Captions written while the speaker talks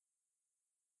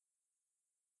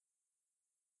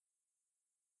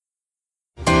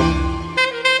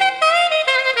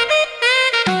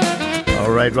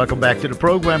right, welcome back to the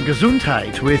program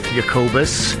Gesundheit with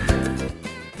Jacobus.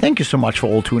 Thank you so much for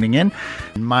all tuning in.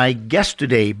 My guest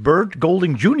today, Burt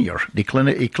Goulding Jr., a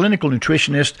clinical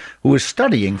nutritionist who is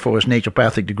studying for his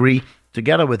naturopathic degree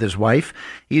together with his wife.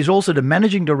 He is also the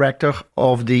managing director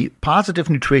of the Positive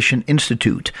Nutrition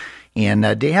Institute. And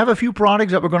they have a few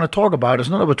products that we're going to talk about. It's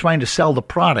not that we're trying to sell the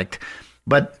product,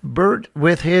 but Burt,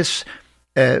 with his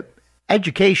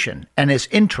education and his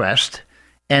interest,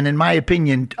 and in my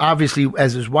opinion, obviously,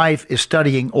 as his wife is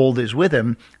studying all this with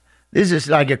him, this is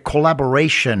like a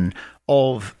collaboration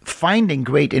of finding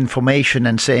great information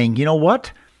and saying, you know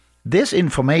what? This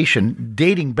information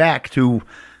dating back to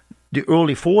the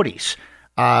early 40s,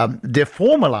 the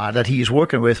formula that he's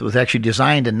working with was actually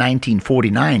designed in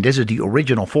 1949. This is the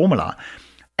original formula.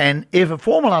 And if a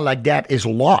formula like that is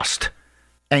lost,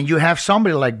 and you have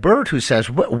somebody like Burt who says,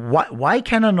 why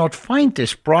can I not find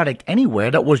this product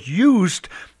anywhere that was used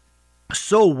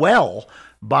so well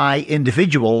by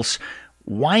individuals?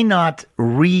 Why not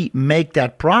remake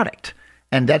that product?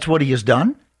 And that's what he has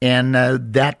done. And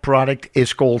that product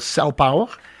is called Cell Power.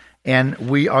 And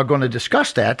we are going to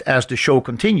discuss that as the show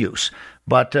continues.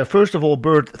 But first of all,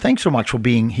 Burt, thanks so much for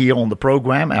being here on the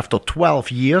program after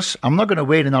 12 years. I'm not going to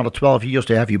wait another 12 years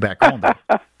to have you back on there.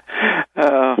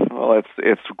 Well,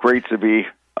 it's great to be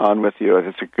on with you.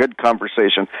 It's a good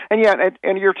conversation. And yeah,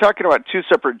 and you're talking about two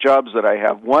separate jobs that I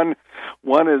have. One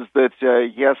is that,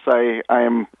 yes, I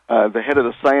am the head of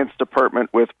the science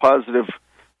department with Positive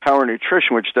Power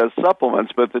Nutrition, which does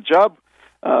supplements. But the job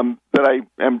that I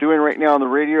am doing right now on the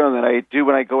radio and that I do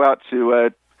when I go out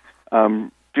to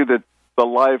do the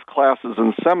live classes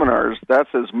and seminars, that's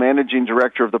as managing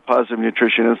director of the Positive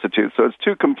Nutrition Institute. So it's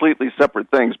two completely separate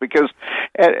things, because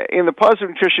in the Positive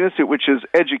Nutrition Institute, which is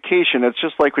education, it's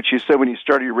just like what you said when you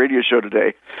started your radio show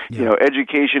today. Yeah. You know,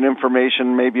 education,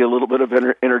 information, maybe a little bit of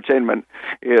entertainment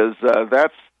is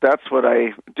that's what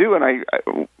I do. And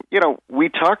I we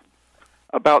talk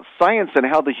about science and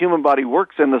how the human body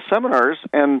works in the seminars,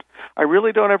 and I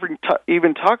really don't ever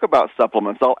even talk about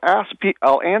supplements.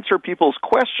 I'll answer people's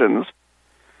questions.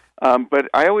 But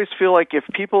I always feel like if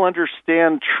people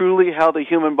understand truly how the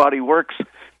human body works,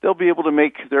 they'll be able to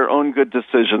make their own good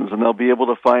decisions, and they'll be able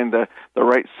to find the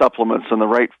right supplements and the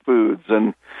right foods,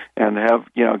 and have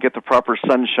get the proper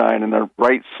sunshine and the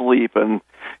right sleep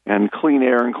and clean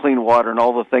air and clean water and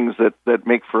all the things that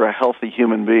make for a healthy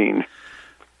human being.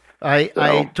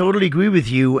 I totally agree with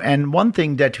you. And one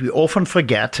thing that we often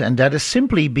forget, and that is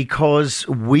simply because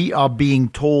we are being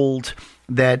told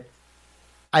that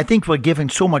I think we're given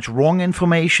so much wrong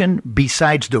information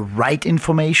besides the right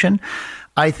information.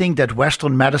 I think that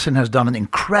Western medicine has done an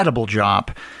incredible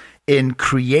job in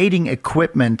creating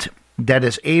equipment that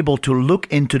is able to look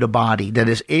into the body, that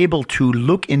is able to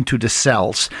look into the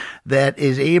cells, that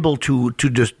is able to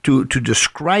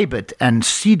describe it and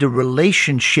see the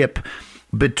relationship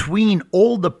between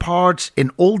all the parts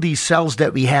in all these cells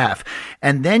that we have.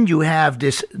 And then you have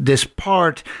this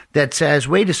part that says,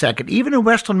 wait a second, even in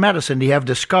Western medicine, they have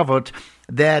discovered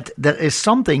that there is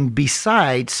something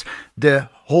besides the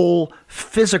whole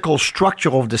physical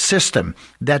structure of the system,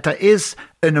 that there is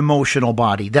an emotional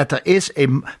body, that there is a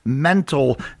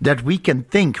mental, that we can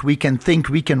think, we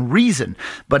can reason,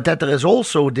 but that there is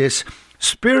also this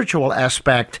spiritual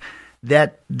aspect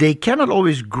that they cannot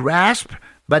always grasp,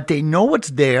 but they know it's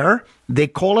there. They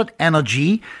call it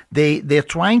energy. They're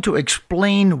trying to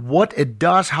explain what it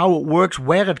does, how it works,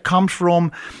 where it comes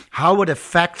from, how it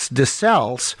affects the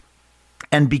cells.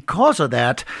 And because of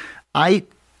that, I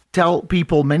tell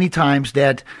people many times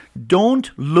that don't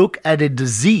look at a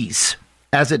disease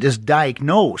as it is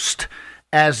diagnosed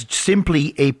as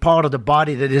simply a part of the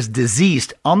body that is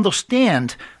diseased.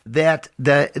 Understand that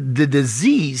the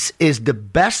disease is the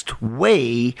best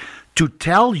way to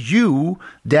tell you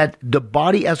that the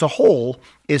body as a whole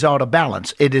is out of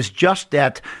balance. It is just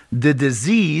that the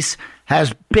disease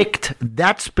has picked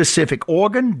that specific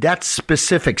organ, that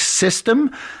specific system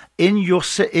in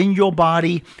your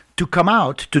body to come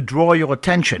out, to draw your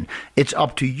attention. It's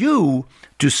up to you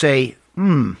to say,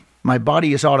 my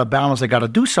body is out of balance. I got to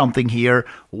do something here.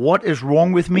 What is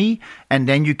wrong with me? And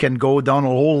then you can go down a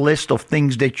whole list of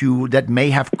things that may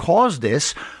have caused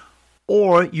this.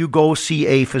 Or you go see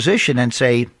a physician and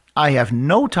say, I have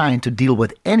no time to deal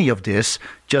with any of this.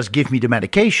 Just give me the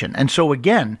medication. And so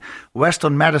again,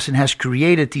 Western medicine has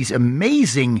created these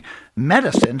amazing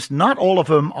medicines. Not all of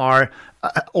them are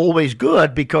always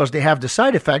good because they have the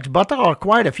side effects, but there are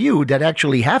quite a few that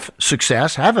actually have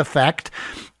success, have effect,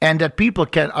 and that people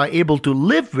are able to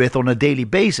live with on a daily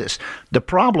basis. The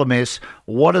problem is,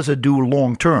 what does it do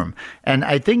long term? And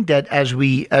I think that as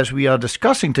we are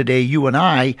discussing today, you and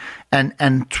I,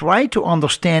 and try to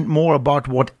understand more about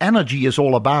what energy is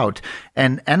all about,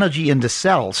 and energy in the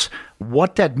cells,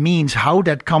 what that means, how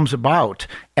that comes about,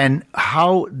 and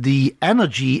how the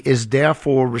energy is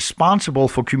therefore responsible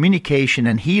for communication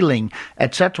and healing,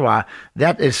 etc.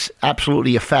 That is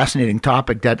absolutely a fascinating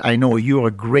topic that I know you're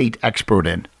a great expert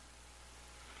in.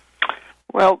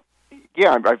 Well,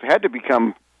 yeah, I've had to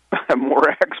become more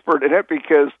expert in it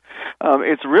because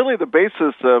it's really the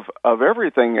basis of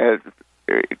everything.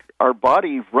 Our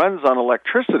body runs on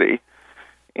electricity,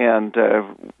 and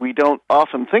we don't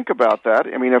often think about that.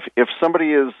 I mean, if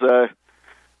somebody is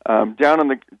down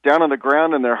on the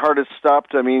ground and their heart is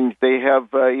stopped, I mean, they have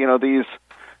these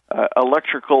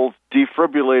electrical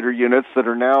defibrillator units that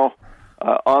are now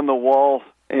on the wall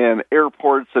in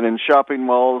airports and in shopping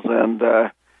malls, and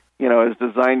is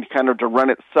designed kind of to run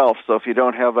itself. So if you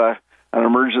don't have an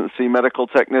emergency medical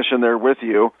technician there with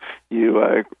you,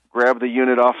 you grab the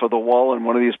unit off of the wall in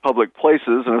one of these public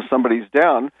places, and if somebody's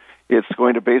down, it's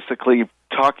going to basically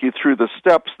talk you through the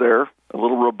steps there, a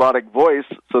little robotic voice,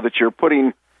 so that you're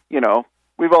putting,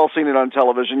 we've all seen it on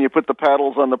television. You put the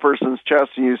paddles on the person's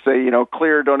chest and you say,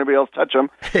 clear, don't anybody else touch them.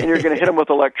 And you're going to hit them with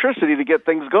electricity to get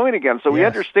things going again. So we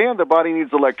understand the body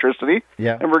needs electricity,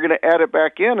 and we're going to add it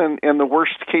back in the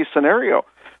worst case scenario.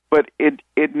 But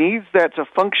it needs that to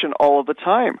function all of the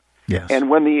time. Yes. And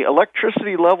when the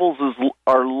electricity levels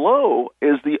are low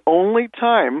is the only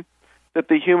time that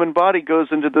the human body goes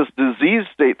into this disease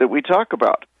state that we talk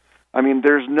about. I mean,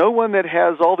 there's no one that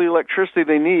has all the electricity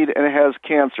they need and has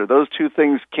cancer. Those two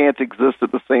things can't exist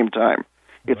at the same time.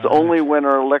 It's only when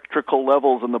our electrical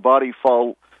levels in the body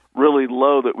fall really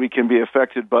low that we can be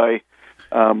affected by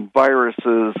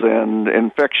viruses and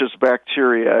infectious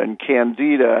bacteria and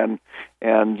candida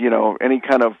and any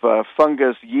kind of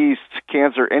fungus, yeast,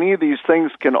 cancer. Any of these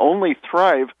things can only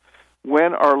thrive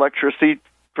when our electricity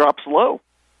drops low.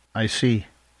 I see.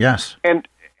 Yes. And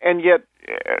yet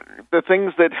the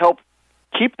things that help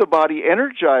keep the body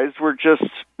energized we're just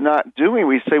not doing.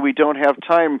 We say we don't have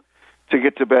time to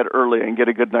get to bed early and get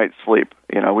a good night's sleep.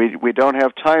 We don't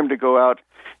have time to go out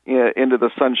into the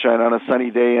sunshine on a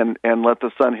sunny day and let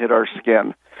the sun hit our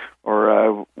skin.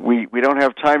 Or we don't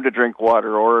have time to drink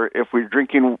water. Or if we're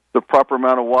drinking the proper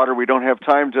amount of water, we don't have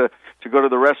time to go to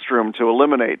the restroom to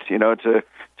eliminate,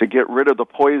 to get rid of the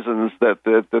poisons that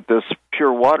this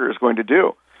pure water is going to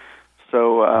do.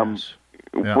 So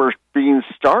we're being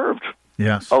starved.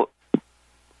 Yes.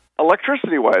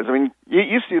 Electricity-wise. I mean,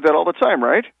 you see that all the time,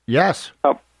 right? Yes.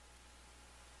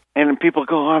 And people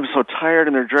go, I'm so tired,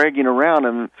 and they're dragging around.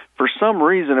 And for some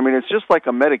reason, I mean, it's just like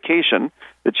a medication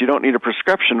that you don't need a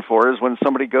prescription for, is when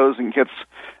somebody goes and gets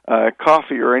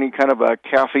coffee or any kind of a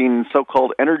caffeine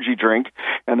so-called energy drink,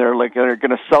 and they're going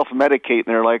to self-medicate, and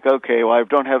they're like, okay, well, I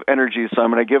don't have energy, so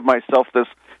I'm going to give myself this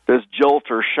jolt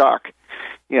or shock.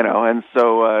 And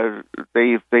so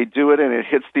they do it, and it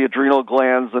hits the adrenal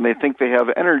glands, and they think they have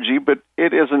energy, but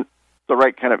it isn't the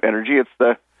right kind of energy. It's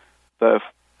the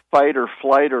fight or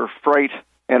flight or fright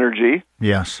energy.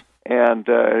 Yes. And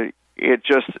it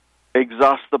just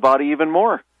exhausts the body even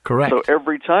more. Correct. So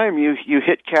every time you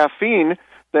hit caffeine,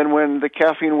 then when the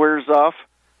caffeine wears off,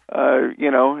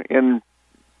 in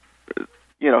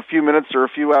a few minutes or a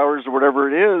few hours or whatever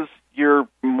it is, you're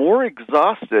more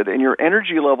exhausted and your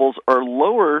energy levels are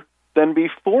lower than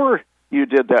before you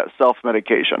did that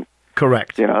self-medication.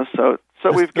 Correct. So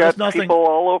we've got people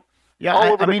all over. Yeah,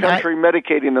 all over the country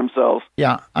medicating themselves.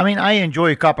 Yeah, I mean, I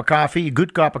enjoy a cup of coffee, a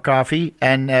good cup of coffee,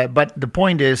 and but the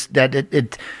point is that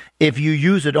it if you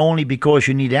use it only because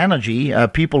you need energy,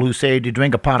 people who say they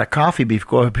drink a pot of coffee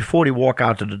before they walk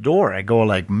out to the door, I go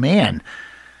like, man,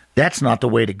 that's not the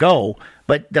way to go.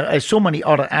 But there are so many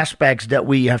other aspects that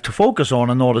we have to focus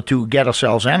on in order to get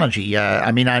ourselves energy.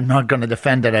 I mean, I'm not going to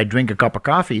defend that I drink a cup of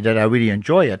coffee, that I really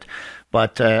enjoy it,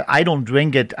 but I don't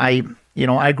drink it. I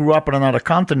grew up on another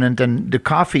continent, and the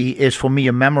coffee is for me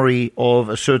a memory of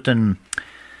a certain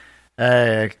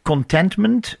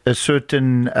contentment, a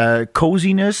certain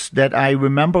coziness that I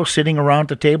remember sitting around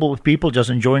the table with people just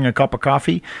enjoying a cup of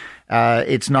coffee.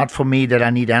 It's not for me that I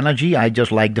need energy. I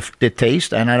just like the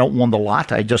taste, and I don't want a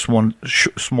lot. I just want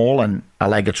small, and I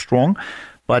like it strong.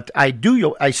 But I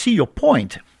see your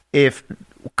point. If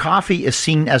coffee is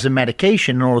seen as a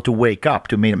medication in order to wake up,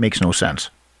 to me it makes no sense.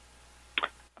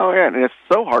 Oh, yeah, and it's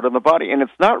so hard on the body, and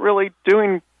it's not really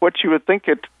doing what you would think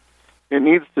it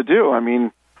needs to do. I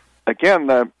mean, again,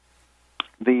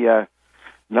 the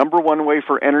number one way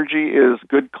for energy is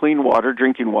good, clean water,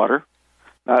 drinking water,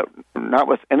 not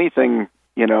with anything,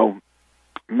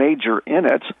 major in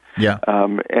it. Yeah.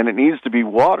 And it needs to be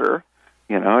water.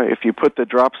 if you put the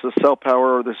drops of cell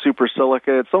power or the super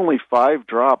silica, it's only 5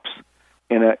 drops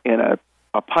in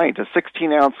a pint, a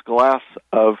 16-ounce glass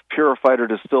of purified or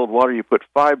distilled water. You put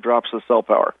 5 drops of cell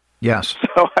power. Yes.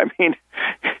 So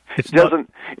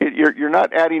you're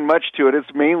not adding much to it.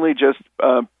 It's mainly just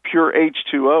pure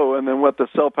H2O, and then what the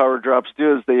cell power drops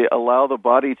do is they allow the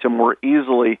body to more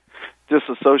easily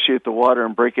disassociate the water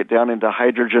and break it down into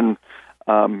hydrogen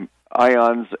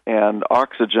ions and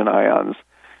oxygen ions,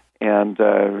 and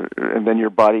then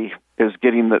your body is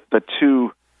getting the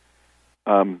 2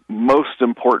 most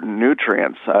important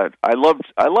nutrients. I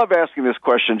love asking this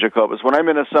question, Jacobus. When I'm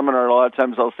in a seminar, a lot of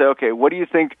times I'll say, okay, what do you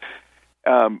think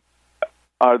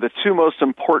are the 2 most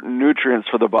important nutrients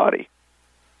for the body?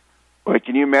 Like,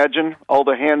 can you imagine all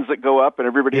the hands that go up and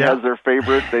everybody has their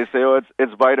favorite? They say, oh,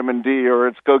 it's vitamin D, or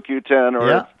it's CoQ10,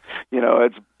 or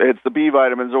it's the B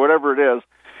vitamins, or whatever it is.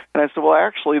 And I said, well,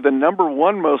 actually, the number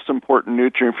 1 most important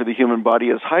nutrient for the human body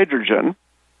is hydrogen.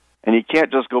 And you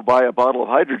can't just go buy a bottle of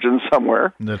hydrogen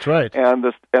somewhere. That's right. And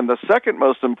the second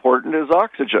most important is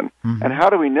oxygen. Mm-hmm. And how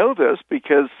do we know this?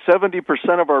 Because 70%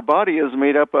 of our body is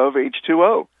made up of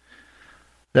H2O.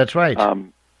 That's right. 70%.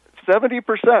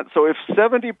 So if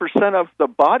 70% of the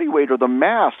body weight or the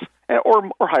mass,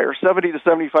 or higher, 70 to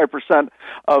 75%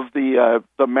 of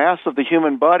the mass of the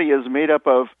human body is made up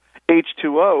of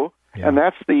H2O, and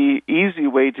that's the easy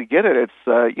way to get it. It's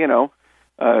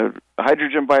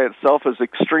hydrogen by itself is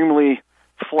extremely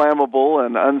flammable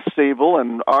and unstable,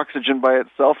 and oxygen by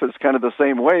itself is kind of the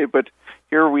same way, but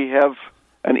here we have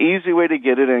an easy way to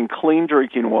get it in clean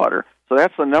drinking water. So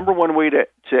that's the number 1 way to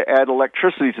add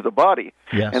electricity to the body.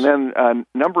 Yes. And then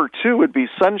number 2 would be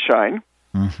sunshine.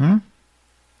 Mm-hmm.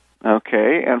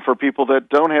 Okay, and for people that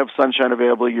don't have sunshine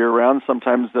available year-round,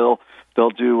 sometimes they'll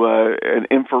do an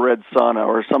infrared sauna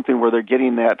or something where they're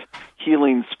getting that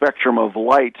healing spectrum of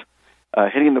light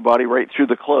hitting the body right through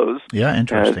the clothes. Yeah,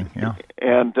 interesting.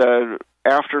 And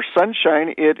after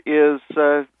sunshine, it is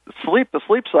sleep, the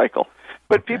sleep cycle.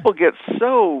 But people get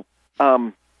so,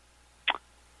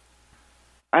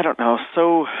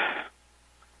 so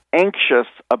anxious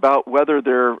about whether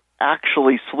they're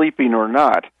actually sleeping or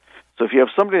not. So if you have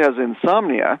somebody that has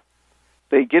insomnia,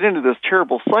 they get into this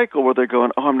terrible cycle where they're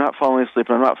going, oh, I'm not falling asleep,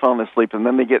 and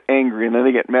then they get angry, and then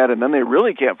they get mad, and then they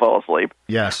really can't fall asleep.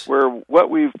 Yes. Where what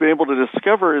we've been able to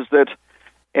discover is that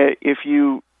if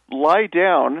you lie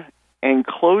down and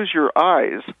close your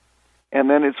eyes, and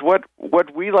then it's what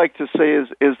we like to say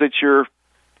is that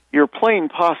you're playing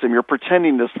possum, you're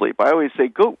pretending to sleep. I always say,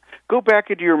 go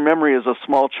back into your memory as a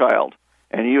small child,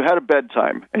 and you had a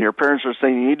bedtime, and your parents are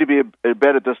saying you need to be at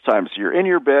bed at this time. So you're in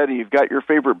your bed, and you've got your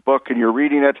favorite book, and you're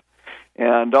reading it,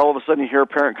 and all of a sudden you hear a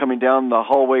parent coming down the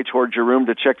hallway towards your room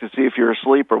to check to see if you're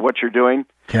asleep or what you're doing.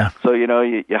 Yeah. So,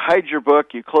 you hide your book,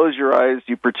 you close your eyes,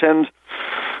 you pretend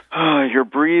you're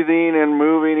breathing and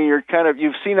moving, and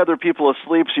you've seen other people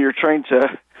asleep, so you're trying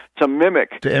to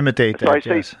mimic. To imitate that, so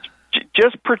I say,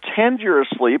 just pretend you're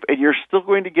asleep, and you're still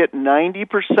going to get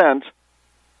 90%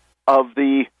 of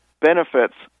the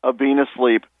benefits of being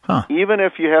asleep. Huh. Even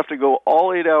if you have to go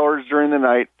all 8 hours during the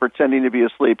night pretending to be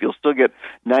asleep, you'll still get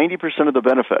 90% of the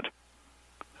benefit.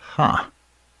 Huh.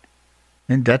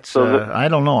 And that's, I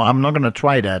don't know. I'm not going to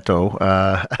try that, though.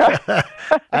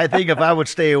 I think if I would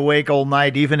stay awake all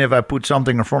night, even if I put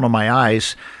something in front of my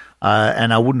eyes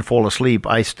and I wouldn't fall asleep,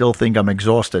 I still think I'm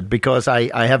exhausted, because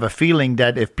I have a feeling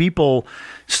that if people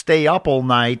stay up all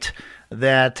night,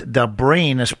 that the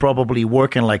brain is probably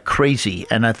working like crazy,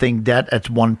 and I think that at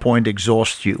one point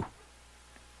exhausts you.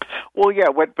 Well, yeah,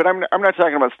 but I'm not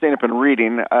talking about staying up and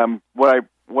reading.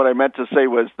 What I meant to say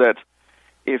was that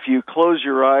if you close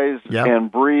your eyes and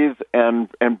breathe and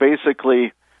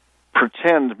basically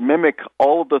mimic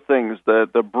all of the things,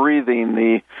 the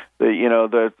breathing,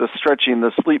 the stretching,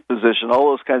 the sleep position, all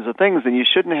those kinds of things, then you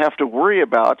shouldn't have to worry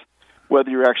about whether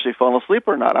you're actually falling asleep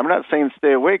or not. I'm not saying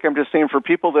stay awake. I'm just saying for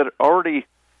people that already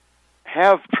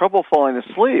have trouble falling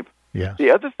asleep,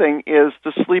 the other thing is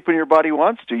to sleep when your body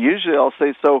wants to. Usually I'll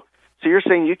say, so you're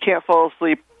saying you can't fall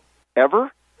asleep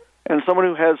ever? And someone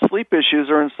who has sleep issues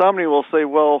or insomnia will say,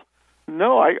 well,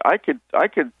 no, I could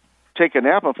take a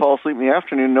nap and fall asleep in the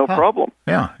afternoon, no problem.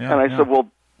 Yeah. And I said,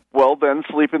 well, then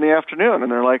sleep in the afternoon. And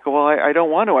they're like, well, I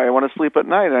don't want to. I want to sleep at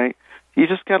night. You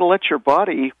just got to let your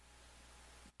body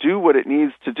do what it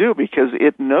needs to do, because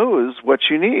it knows what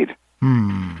you need.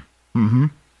 Mm-hmm.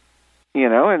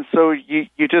 And so you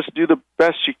just do the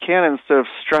best you can instead of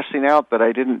stressing out that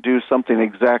I didn't do something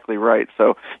exactly right.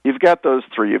 So you've got those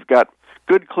 3. You've got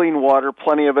good, clean water,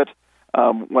 plenty of it.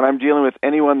 When I'm dealing with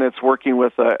anyone that's working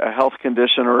with a health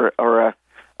condition or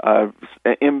an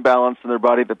imbalance in their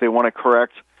body that they want to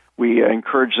correct, we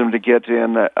encourage them to get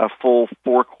in a full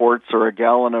 4 quarts or a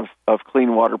gallon of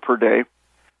clean water per day.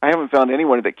 I haven't found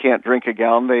anyone that can't drink a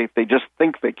gallon. They just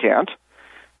think they can't.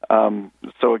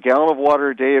 So a gallon of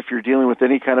water a day, if you're dealing with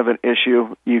any kind of an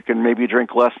issue, you can maybe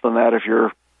drink less than that if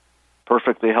you're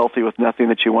perfectly healthy with nothing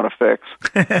that you want to fix.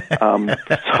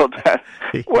 So that,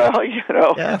 well,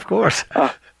 yeah, of course.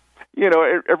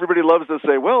 Everybody loves to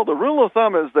say, well, the rule of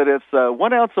thumb is that it's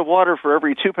 1 ounce of water for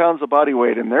every 2 pounds of body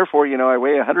weight, and therefore, I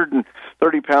weigh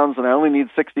 130 pounds and I only need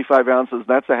 65 ounces, and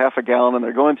that's a half a gallon, and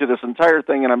they're going through this entire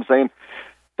thing, and I'm saying,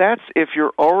 that's if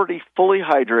you're already fully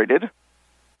hydrated,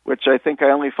 which I think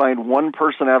I only find one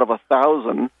person out of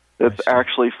 1,000 that's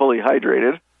actually fully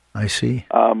hydrated. I see.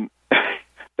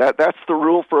 That's the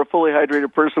rule for a fully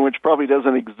hydrated person, which probably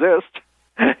doesn't exist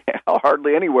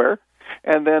hardly anywhere.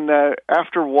 And then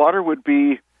after water would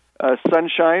be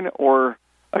sunshine, or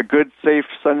a good, safe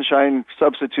sunshine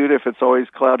substitute if it's always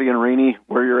cloudy and rainy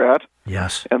where you're at.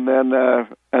 Yes. And then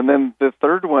the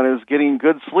third one is getting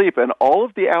good sleep. And all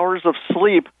of the hours of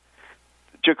sleep,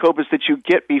 Jacobus, that you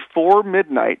get before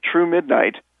midnight, true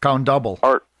midnight, count double,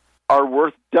 are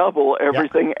worth double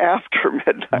everything after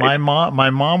midnight. My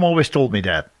mom always told me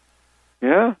that.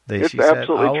 Yeah, she said,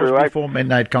 absolutely true. Hours before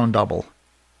midnight, count double.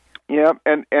 Yeah,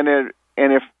 and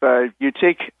if you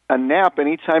take a nap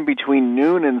anytime between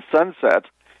noon and sunset,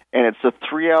 and it's a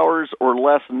 3 hours or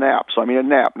less nap, so I mean a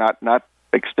nap, not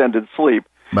extended sleep,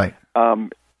 right?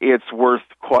 It's worth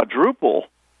quadruple.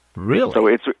 Really? So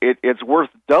it's worth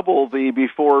double the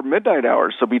before midnight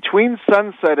hours. So between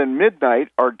sunset and midnight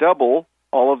are double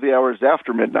all of the hours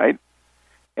after midnight,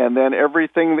 and then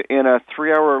everything in a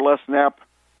 3 hour or less nap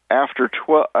after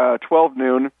 12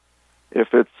 noon,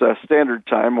 if it's standard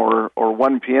time, or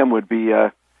 1 p.m. would be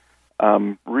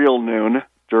real noon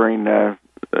during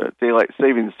daylight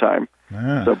savings time.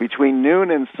 Ah. So between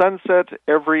noon and sunset,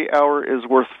 every hour is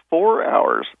worth 4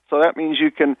 hours. So that means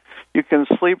you can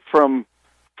sleep from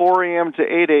 4 a.m. to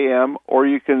 8 a.m., or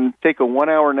you can take a 1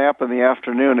 hour nap in the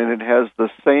afternoon, and it has the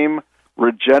same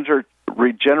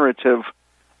regenerative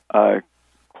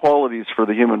qualities for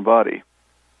the human body.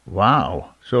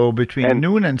 Wow. So between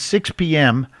noon and 6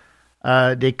 p.m.,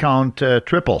 they count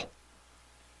triple.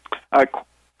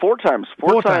 4 times.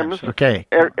 Four times. Okay.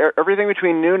 Everything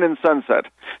between noon and sunset.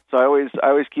 So I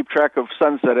always keep track of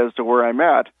sunset as to where I'm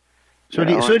at. So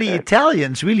the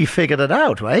Italians really figured it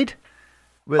out, right?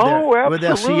 Absolutely. With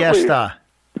their siesta.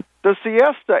 The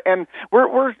siesta, and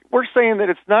we're saying that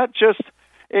it's not just.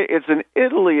 It's in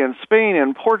Italy and Spain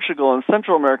and Portugal and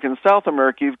Central America and South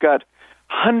America. You've got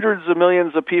hundreds of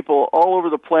millions of people all over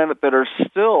the planet that are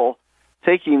still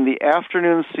taking the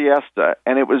afternoon siesta,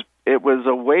 and it was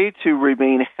a way to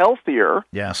remain healthier.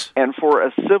 Yes. And for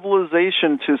a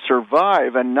civilization to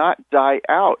survive and not die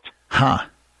out. Huh.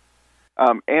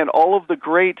 And all of the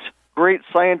great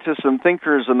scientists and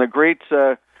thinkers and the great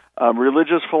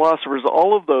religious philosophers,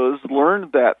 all of those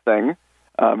learned that thing.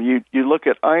 You look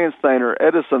at Einstein or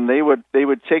Edison, they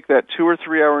would take that 2 or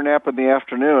 3 hour nap in the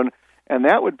afternoon, and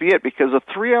that would be it, because a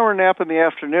 3 hour nap in the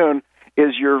afternoon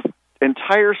is your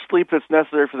entire sleep that's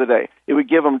necessary for the day. It would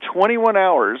give them 21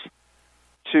 hours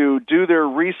to do their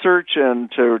research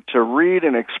and to read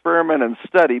and experiment and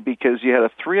study, because you had a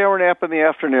 3 hour nap in the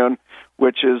afternoon,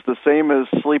 which is the same as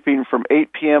sleeping from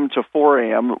 8 p.m. to 4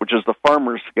 a.m., which is the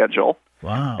farmer's schedule.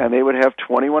 Wow. And they would have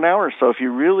 21 hours. So if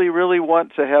you really, really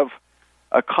want to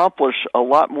accomplish a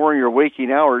lot more in your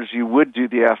waking hours, you would do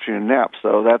the afternoon nap.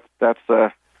 So that's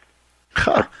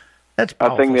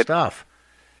powerful thing stuff.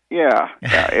 Yeah,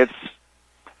 it's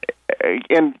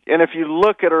and if you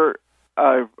look at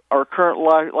our current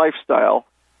lifestyle,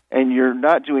 and you're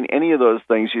not doing any of those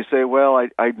things, you say, well,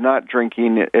 I'm not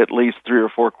drinking at least 3 or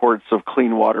 4 quarts of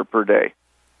clean water per day.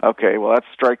 Okay, well, that's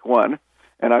strike one.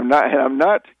 And I'm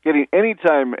not getting any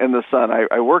time in the sun.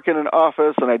 I work in an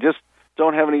office, and I just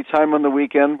don't have any time on the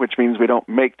weekend, which means we don't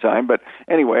make time. But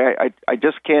anyway, I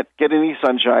just can't get any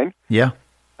sunshine. Yeah.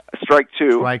 Strike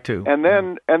two. Strike two. And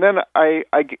then I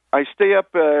stay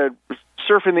up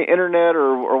surfing the internet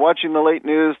or watching the late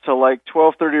news till like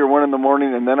 12:30 or 1 in the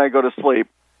morning, and then I go to sleep.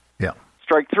 Yeah.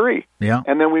 Strike three. Yeah.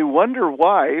 And then we wonder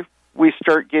why we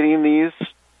start getting these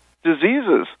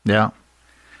diseases. Yeah.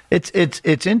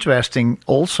 It's interesting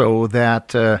also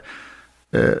that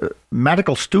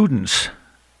medical students,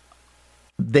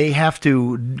 they have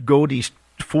to go these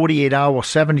 48-hour,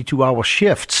 72-hour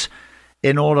shifts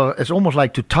in order. It's almost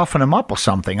like to toughen them up or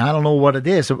something. I don't know what it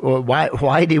is or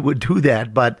why they would do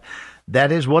that, but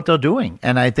that is what they're doing,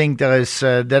 and I think that is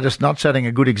not setting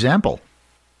a good example.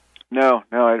 No,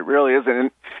 it really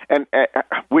isn't. And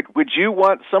would you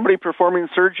want somebody performing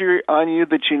surgery on you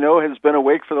that you know has been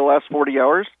awake for the last 40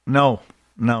 hours? No.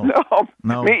 No.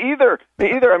 Me either.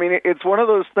 I mean, it's one of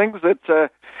those things that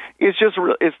it's just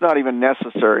it's not even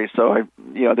necessary. So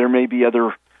there may be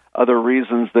other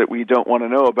reasons that we don't want to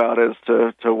know about as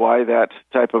to why that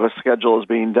type of a schedule is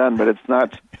being done, but it's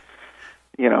not.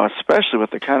 Especially with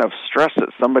the kind of stress that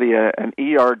somebody, an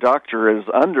ER doctor, is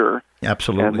under.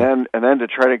 Absolutely. And then to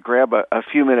try to grab a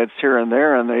few minutes here and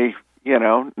there, and they,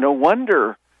 no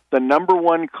wonder the number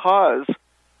one cause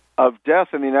of death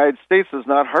in the United States is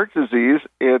not heart disease;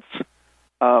 it's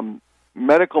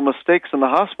medical mistakes in the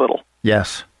hospital.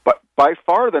 Yes. But by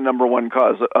far the number one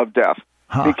cause of death,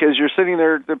 because you're sitting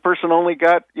there, the person only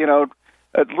got a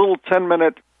little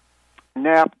 10-minute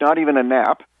nap, not even a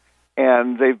nap.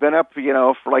 And they've been up,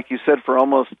 for like you said, for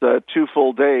almost 2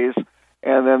 full days,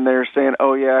 and then they're saying,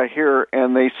 "Oh yeah, here,"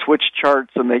 and they switch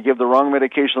charts and they give the wrong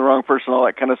medication, the wrong person, all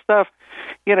that kind of stuff.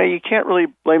 You can't really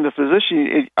blame the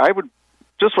physician. I would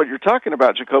just what you're talking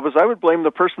about, Jacobus. I would blame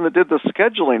the person that did the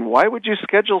scheduling. Why would you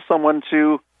schedule someone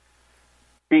to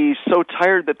be so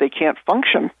tired that they can't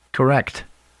function? Correct.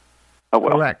 Oh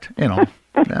well. Correct. Yeah.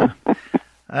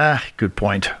 Good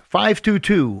point.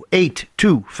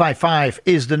 522-8255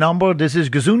 is the number. This is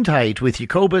Gesundheit with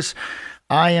Jacobus.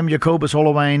 I am Jacobus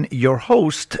Hollowijn, your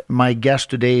host. My guest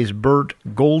today is Burt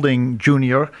Goulding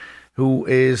Jr., who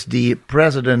is the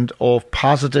president of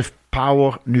Positive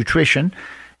Power Nutrition.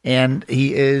 And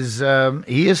he is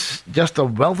just a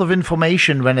wealth of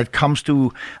information when it comes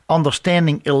to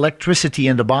understanding electricity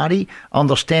in the body,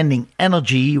 understanding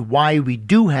energy, why we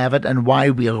do have it and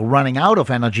why we are running out of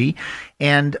energy,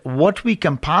 and what we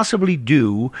can possibly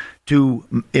do to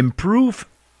improve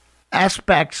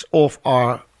aspects of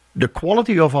the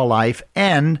quality of our life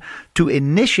and to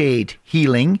initiate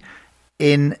healing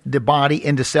in the body,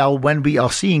 in the cell, when we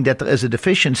are seeing that there is a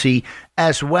deficiency,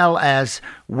 as well as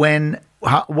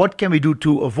what can we do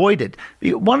to avoid it?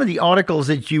 One of the articles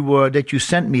that you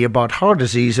sent me about heart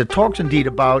disease, it talks indeed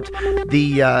about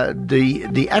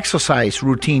the exercise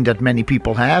routine that many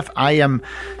people have. I am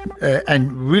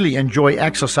and really enjoy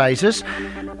exercises.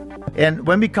 And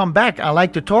when we come back, I'd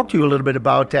like to talk to you a little bit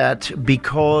about that,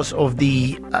 because of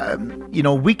the,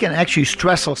 we can actually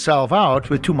stress ourselves out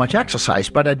with too much exercise.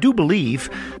 But I do believe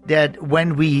that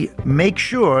when we make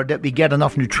sure that we get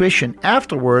enough nutrition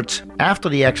afterwards, after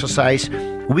the exercise,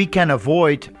 we can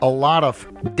avoid a lot of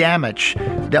damage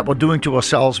that we're doing to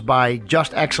ourselves by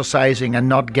just exercising and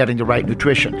not getting the right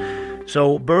nutrition.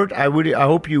 So, Burt, I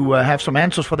hope you have some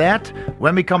answers for that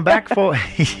when we come back.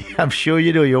 I'm sure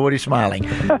you do. You're already smiling.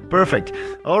 Perfect.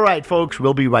 All right, folks,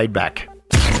 we'll be right back.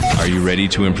 Are you ready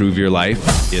to improve your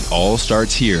life? It all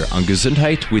starts here on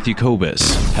Gesundheit with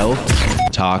Jacobus, Health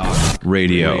Talk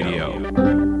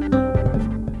Radio.